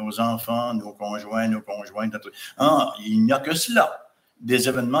 l'agir de nos enfants, nos conjoints, notre... il n'y a que cela, des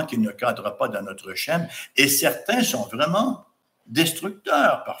événements qui ne cadrent pas dans notre schème, et certains sont vraiment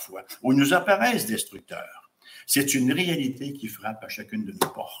destructeurs parfois, ou nous apparaissent destructeurs. C'est une réalité qui frappe à chacune de nos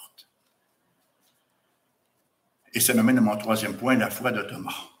portes. Et ça m'amène à mon troisième point, la foi de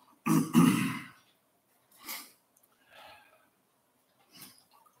Thomas.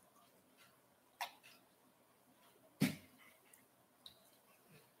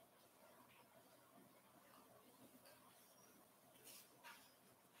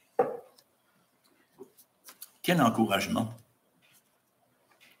 Quel encouragement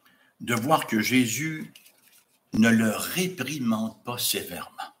de voir que Jésus ne le réprimande pas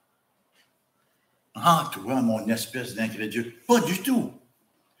sévèrement. Ah, toi, mon espèce d'incrédule. Pas du tout.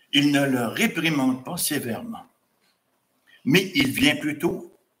 Il ne le réprimande pas sévèrement. Mais il vient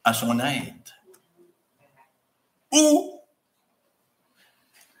plutôt à son aide. Où?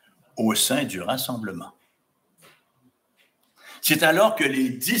 Au sein du rassemblement. C'est alors que les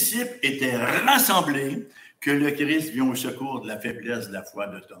disciples étaient rassemblés que le Christ vient au secours de la faiblesse de la foi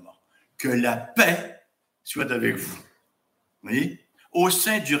de Thomas. Que la paix soit avec vous. Vous voyez? Au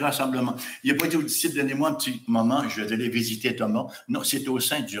sein du rassemblement. Il n'a pas dit aux disciples, donnez-moi un petit moment, je vais aller visiter Thomas. Non, c'est au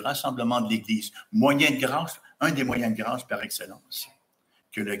sein du rassemblement de l'Église. Moyen de grâce, un des moyens de grâce par excellence,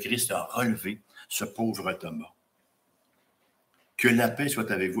 que le Christ a relevé ce pauvre Thomas. Que la paix soit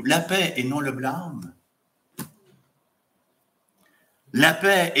avec vous. La paix et non le blâme. La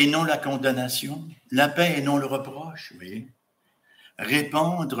paix et non la condamnation. La paix et non le reproche, vous voyez.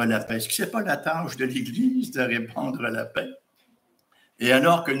 Répandre la paix. Est-ce que ce n'est pas la tâche de l'Église de répandre la paix? Et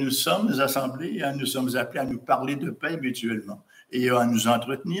alors que nous sommes assemblés, nous sommes appelés à nous parler de paix mutuellement et à nous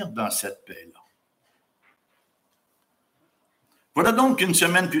entretenir dans cette paix-là. Voilà donc qu'une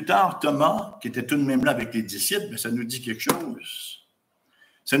semaine plus tard, Thomas, qui était tout de même là avec les disciples, ça nous dit quelque chose.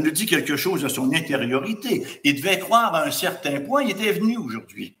 Ça nous dit quelque chose de son intériorité. Il devait croire à un certain point, il était venu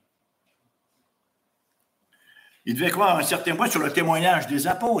aujourd'hui. Il devait croire à un certain point sur le témoignage des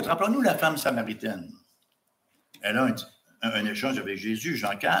apôtres. Rappelons-nous la femme samaritaine. Elle a un échange avec Jésus,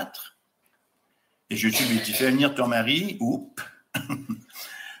 Jean 4. Et Jésus lui dit, fais venir ton mari,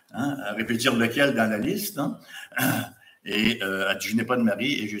 à répéter lequel dans la liste. Et elle dit, je n'ai pas de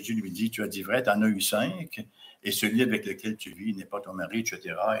mari. Et Jésus lui dit, tu as dit vrai, tu en as eu 5. Et celui avec lequel tu vis n'est pas ton mari, etc. Et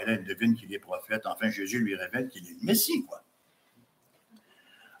là, elle devine qu'il est prophète. Enfin, Jésus lui révèle qu'il est le Messie, quoi.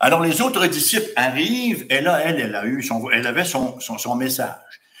 Alors, les autres disciples arrivent, et là, elle avait son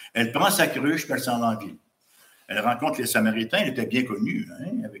message. Elle prend sa cruche, puis elle s'en va en ville. Elle rencontre les Samaritains, elle était bien connue,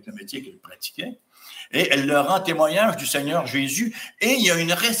 avec le métier qu'elle pratiquait. Et elle leur rend témoignage du Seigneur Jésus, et il y a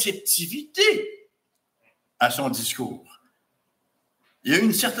une réceptivité à son discours. Il y a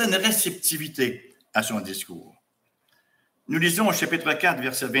une certaine réceptivité à son discours. Nous lisons au chapitre 4,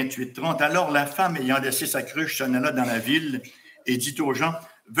 verset 28-30. Alors la femme, ayant laissé sa cruche, s'en alla dans la ville et dit aux gens,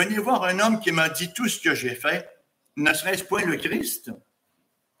 « Venez voir un homme qui m'a dit tout ce que j'ai fait. Ne serait-ce point le Christ? »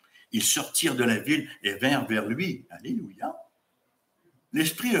 Ils sortirent de la ville et vinrent vers lui. Alléluia.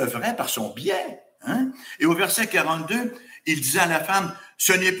 L'Esprit œuvrait par son biais. Et au verset 42, il disait à la femme, «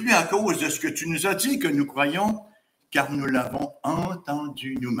 Ce n'est plus à cause de ce que tu nous as dit que nous croyons, car nous l'avons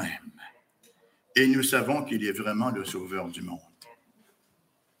entendu nous-mêmes. Et nous savons qu'il est vraiment le Sauveur du monde. »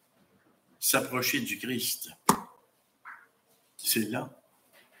 S'approcher du Christ, c'est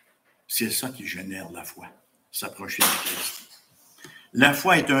ça qui génère la foi, s'approcher du Christ. La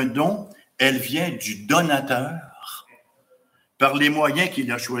foi est un don, elle vient du donateur par les moyens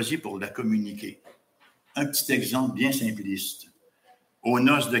qu'il a choisis pour la communiquer. Un petit exemple bien simpliste. Aux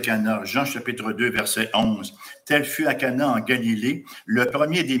noces de Cana, Jean chapitre 2, verset 11. Tel fut à Cana en Galilée, le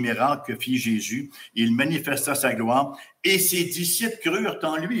premier des miracles que fit Jésus. Il manifesta sa gloire et ses disciples crurent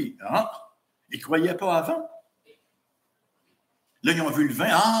en lui. Ils ne croyaient pas avant. Là, ils ont vu le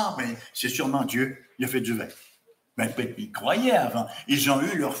vin. C'est sûrement Dieu. Il a fait du vin. Ils croyaient avant. Ils ont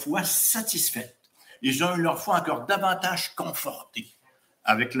eu leur foi satisfaite. Ils ont eu leur foi encore davantage confortée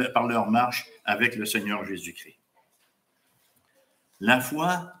par leur marche avec le Seigneur Jésus-Christ. La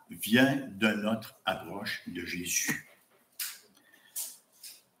foi vient de notre approche de Jésus.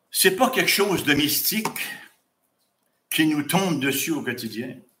 Ce n'est pas quelque chose de mystique qui nous tombe dessus au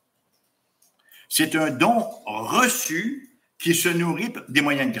quotidien. C'est un don reçu qui se nourrit des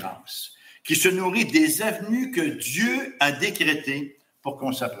moyens de grâce, qui se nourrit des avenues que Dieu a décrétées pour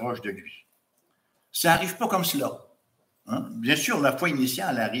qu'on s'approche de lui. Ça n'arrive pas comme cela. Bien sûr, la foi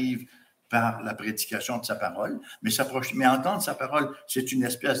initiale arrive par la prédication de sa parole, mais entendre sa parole, c'est une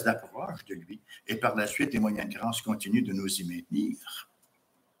espèce d'approche de lui. Et par la suite, les moyens de grâce continuent de nous y maintenir.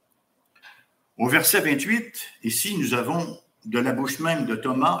 Au verset 28, ici, nous avons de la bouche même de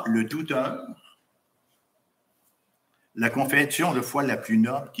Thomas, le douteur, la confession de foi la plus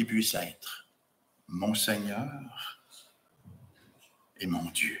noble qui puisse être. Mon Seigneur et mon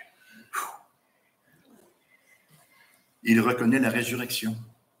Dieu. Il reconnaît la résurrection.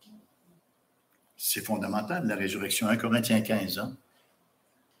 C'est fondamental, la résurrection. 1 Corinthiens 15.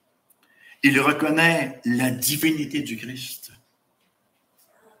 Il reconnaît la divinité du Christ.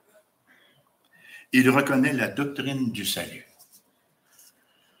 Il reconnaît la doctrine du salut.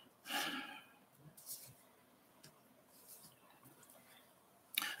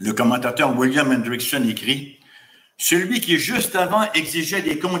 Le commentateur William Hendrickson écrit « Celui qui juste avant exigeait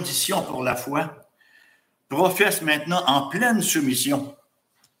des conditions pour la foi professe maintenant en pleine soumission. »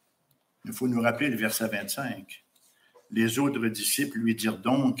 Il faut nous rappeler le verset 25. Les autres disciples lui dirent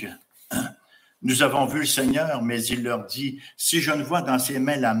donc, « Nous avons vu le Seigneur, mais il leur dit, « Si je ne vois dans ses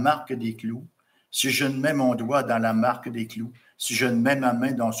mains la marque des clous, si je ne mets mon doigt dans la marque des clous, si je ne mets ma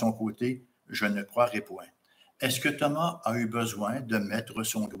main dans son côté, je ne croirai point. » Est-ce que Thomas a eu besoin de mettre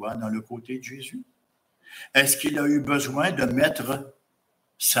son doigt dans le côté de Jésus? Est-ce qu'il a eu besoin de mettre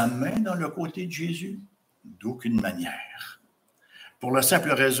sa main dans le côté de Jésus? D'aucune manière. Pour la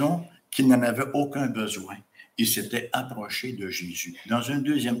simple raison qu'il n'en avait aucun besoin. Il s'était approché de Jésus. Dans un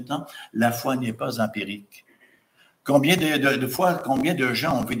deuxième temps, la foi n'est pas empirique. Combien de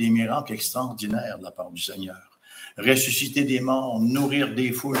gens ont vu des miracles extraordinaires de la part du Seigneur? Ressusciter des morts, nourrir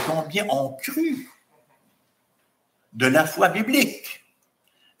des foules. Combien ont cru de la foi biblique?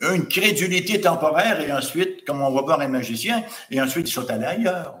 une crédulité temporaire et ensuite, comme on va voir un magicien, et ensuite ils sont allés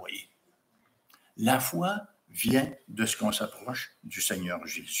ailleurs, vous voyez. La foi vient de ce qu'on s'approche du Seigneur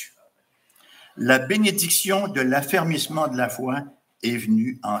Jésus. La bénédiction de l'affermissement de la foi est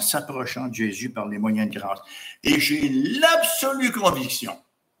venue en s'approchant de Jésus par les moyens de grâce. Et j'ai l'absolue conviction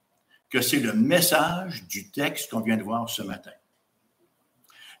que c'est le message du texte qu'on vient de voir ce matin.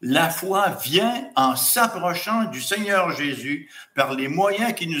 La foi vient en s'approchant du Seigneur Jésus par les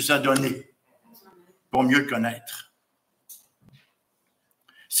moyens qu'il nous a donnés pour mieux le connaître.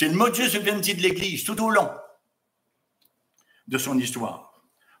 C'est le modus vivendi de l'Église tout au long de son histoire.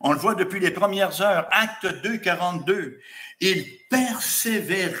 On le voit depuis les premières heures, Acte 2, 42. Il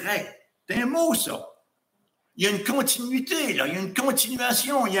persévérait. C'est un mot, ça. Il y a une continuité, là. Il y a une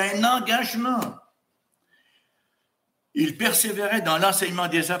continuation, il y a un engagement. Il persévérait dans l'enseignement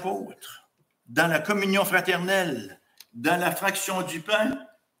des apôtres, dans la communion fraternelle, dans la fraction du pain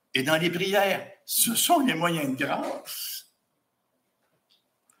et dans les prières. Ce sont les moyens de grâce.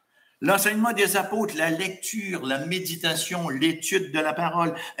 L'enseignement des apôtres, la lecture, la méditation, l'étude de la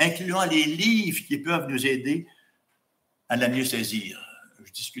parole, incluant les livres qui peuvent nous aider à la mieux saisir.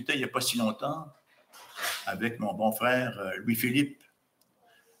 Je discutais il n'y a pas si longtemps avec mon bon frère Louis-Philippe.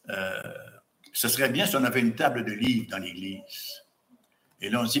 Ce serait bien si on avait une table de livres dans l'Église. Et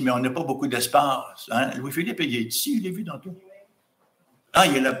là, on se dit, mais on n'a pas beaucoup d'espace. Hein? Louis-Philippe, il est ici, il est vu dans tout. Ah,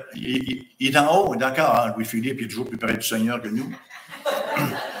 il est là, il est en haut, d'accord. Hein? Louis-Philippe, il est toujours plus près du Seigneur que nous.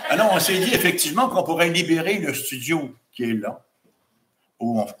 Alors, on s'est dit effectivement qu'on pourrait libérer le studio qui est là,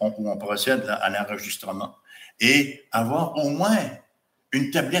 où on procède à l'enregistrement, et avoir au moins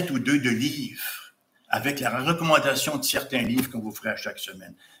une tablette ou deux de livres, avec la recommandation de certains livres qu'on vous ferait à chaque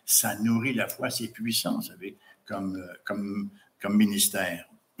semaine. Ça nourrit la foi, c'est puissant, vous savez, comme ministère.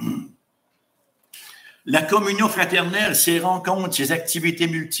 La communion fraternelle, ses rencontres, ses activités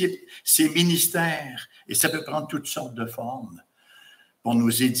multiples, ses ministères, et ça peut prendre toutes sortes de formes pour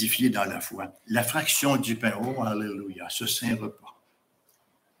nous édifier dans la foi. La fraction du pain, oh, alléluia, ce saint repas.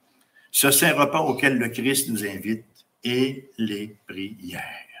 Ce saint repas auquel le Christ nous invite et les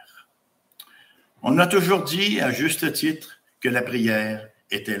prières. On a toujours dit, à juste titre, que la prière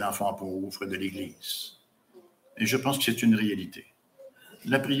était l'enfant pauvre de l'Église. Et je pense que c'est une réalité.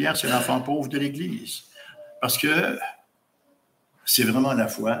 La prière, c'est l'enfant pauvre de l'Église. Parce que c'est vraiment la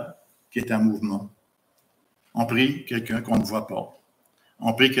foi qui est en mouvement. On prie quelqu'un qu'on ne voit pas.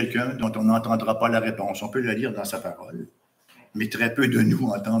 On prie quelqu'un dont on n'entendra pas la réponse. On peut le lire dans sa parole. Mais très peu de nous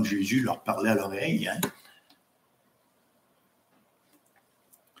entendent Jésus leur parler à l'oreille. Hein?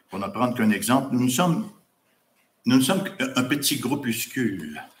 Pour ne prendre qu'un exemple, nous ne sommes qu'un petit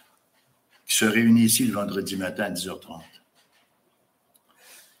groupuscule qui se réunit ici le vendredi matin à 10h30.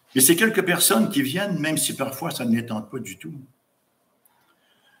 Et c'est quelques personnes qui viennent, même si parfois ça ne les tente pas du tout.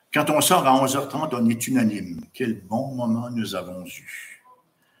 Quand on sort à 11h30, on est unanime. Quel bon moment nous avons eu.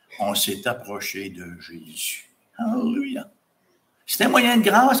 On s'est approché de Jésus. Alléluia. C'est un moyen de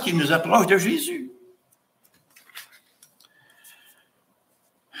grâce qui nous approche de Jésus.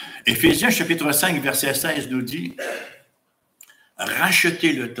 Éphésiens chapitre 5, verset 16 nous dit «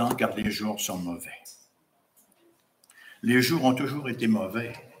 Rachetez le temps car les jours sont mauvais. » Les jours ont toujours été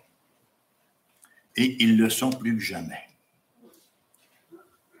mauvais et ils le sont plus que jamais.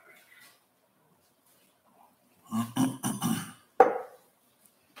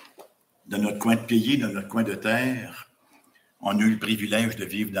 Dans notre coin de pays, dans notre coin de terre, on a eu le privilège de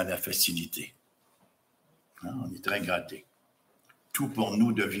vivre dans la facilité. On est très gâtés. Tout pour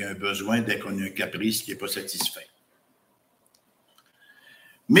nous devient un besoin dès qu'on a un caprice qui n'est pas satisfait.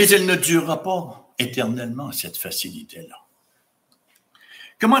 Mais elle ne durera pas éternellement, cette facilité-là.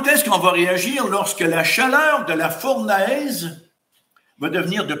 Comment est-ce qu'on va réagir lorsque la chaleur de la fournaise va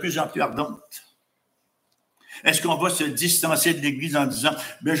devenir de plus en plus ardente? Est-ce qu'on va se distancer de l'Église en disant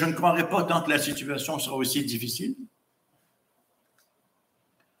 « je ne croirai pas tant que la situation sera aussi difficile ».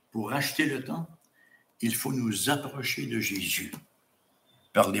 Pour racheter le temps, il faut nous approcher de Jésus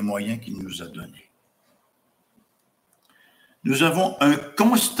par les moyens qu'il nous a donnés. Nous avons un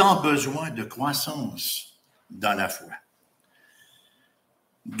constant besoin de croissance dans la foi.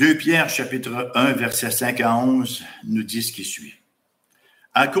 2 Pierre, chapitre 1, versets 5 à 11, nous dit ce qui suit.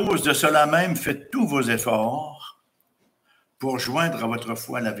 « À cause de cela même, faites tous vos efforts pour joindre à votre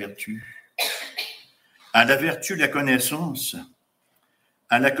foi la vertu. À la vertu, la connaissance.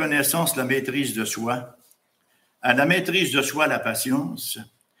 À la connaissance, la maîtrise de soi. À la maîtrise de soi, la patience.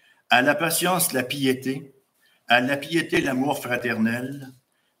 À la patience, la piété. À la piété, l'amour fraternel.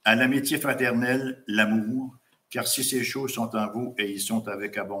 À l'amitié fraternelle, l'amour. Car si ces choses sont en vous et ils sont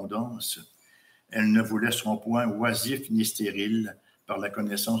avec abondance, elles ne vous laisseront point oisifs ni stériles, par la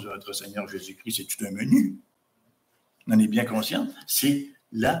connaissance de notre Seigneur Jésus-Christ, c'est tout un menu. On en est bien conscient. C'est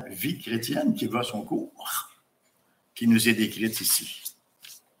la vie chrétienne qui va son cours, qui nous est décrite ici.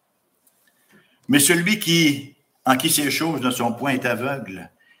 Mais celui en qui ces choses ne sont point est aveugle.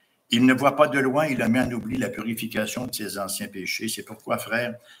 Il ne voit pas de loin, il a mis en oubli la purification de ses anciens péchés. C'est pourquoi,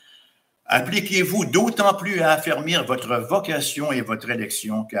 frères, appliquez-vous d'autant plus à affermir votre vocation et votre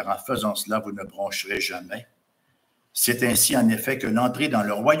élection, car en faisant cela, vous ne broncherez jamais. C'est ainsi, en effet, que l'entrée dans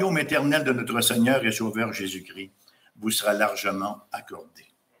le royaume éternel de notre Seigneur et Sauveur Jésus-Christ vous sera largement accordée.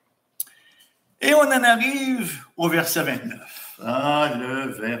 Et on en arrive au verset 29. Ah,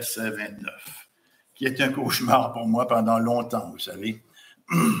 le verset 29, qui est un cauchemar pour moi pendant longtemps, vous savez.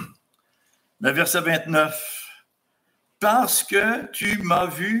 Le verset 29. Parce que tu m'as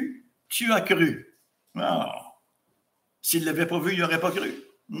vu, tu as cru. Ah. S'il ne l'avait pas vu, il n'aurait pas cru.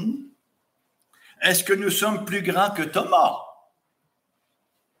 Est-ce que nous sommes plus grands que Thomas?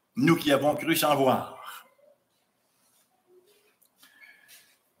 Nous qui avons cru sans voir.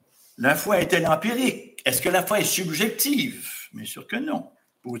 La foi est-elle empirique? Est-ce que la foi est subjective? Bien sûr que non.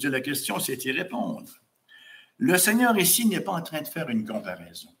 Poser la question, c'est y répondre. Le Seigneur ici n'est pas en train de faire une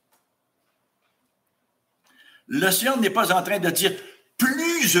comparaison. Le Seigneur n'est pas en train de dire «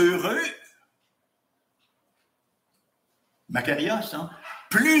 plus heureux », Macarios, hein?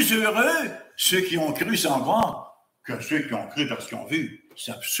 Plus heureux ceux qui ont cru sans voir que ceux qui ont cru parce qu'ils ont vu.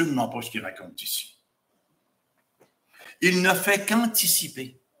 C'est absolument pas ce qu'il raconte ici. Il ne fait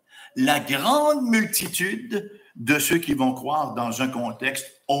qu'anticiper la grande multitude de ceux qui vont croire dans un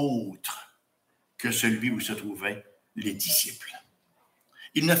contexte autre que celui où se trouvaient les disciples.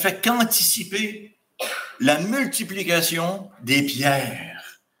 Il ne fait qu'anticiper la multiplication des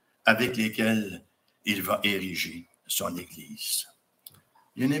pierres avec lesquelles il va ériger son Église.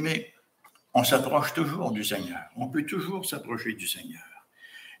 Bien-aimés, on s'approche toujours du Seigneur. On peut toujours s'approcher du Seigneur.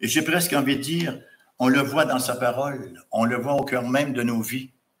 Et j'ai presque envie de dire, on le voit dans sa parole, on le voit au cœur même de nos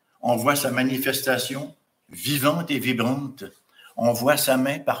vies. On voit sa manifestation vivante et vibrante. On voit sa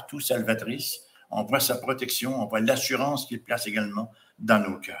main partout salvatrice. On voit sa protection. On voit l'assurance qu'il place également dans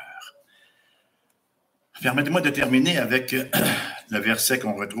nos cœurs. Permettez-moi de terminer avec le verset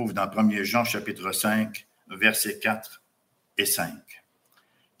qu'on retrouve dans 1 Jean, chapitre 5, versets 4 et 5.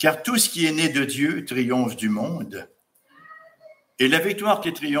 Car tout ce qui est né de Dieu triomphe du monde, et la victoire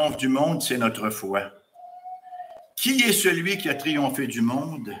qui triomphe du monde, c'est notre foi. Qui est celui qui a triomphé du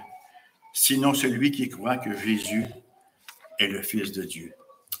monde, sinon celui qui croit que Jésus est le Fils de Dieu?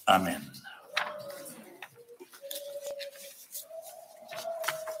 Amen.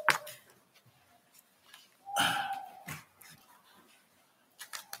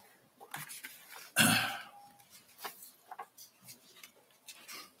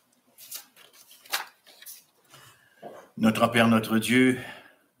 Notre Père, notre Dieu,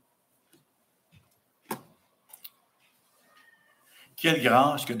 quelle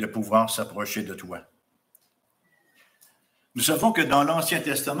grâce que de pouvoir s'approcher de toi. Nous savons que dans l'Ancien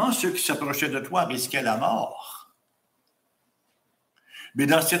Testament, ceux qui s'approchaient de toi risquaient la mort. Mais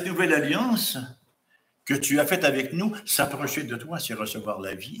dans cette nouvelle alliance que tu as faite avec nous, s'approcher de toi, c'est recevoir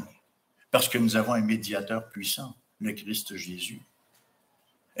la vie, parce que nous avons un médiateur puissant, le Christ Jésus,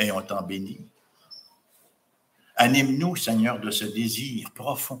 et on t'en bénit. Anime-nous, Seigneur, de ce désir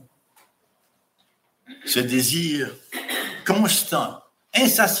profond, ce désir constant,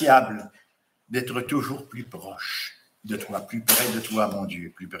 insatiable, d'être toujours plus proche de toi, plus près de toi, mon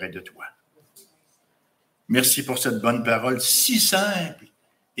Dieu, plus près de toi. Merci pour cette bonne parole si simple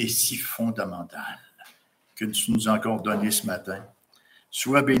et si fondamentale que tu nous as encore donnée ce matin.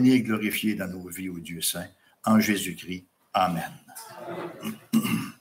 Sois béni et glorifié dans nos vies, ô Dieu saint, en Jésus-Christ. Amen.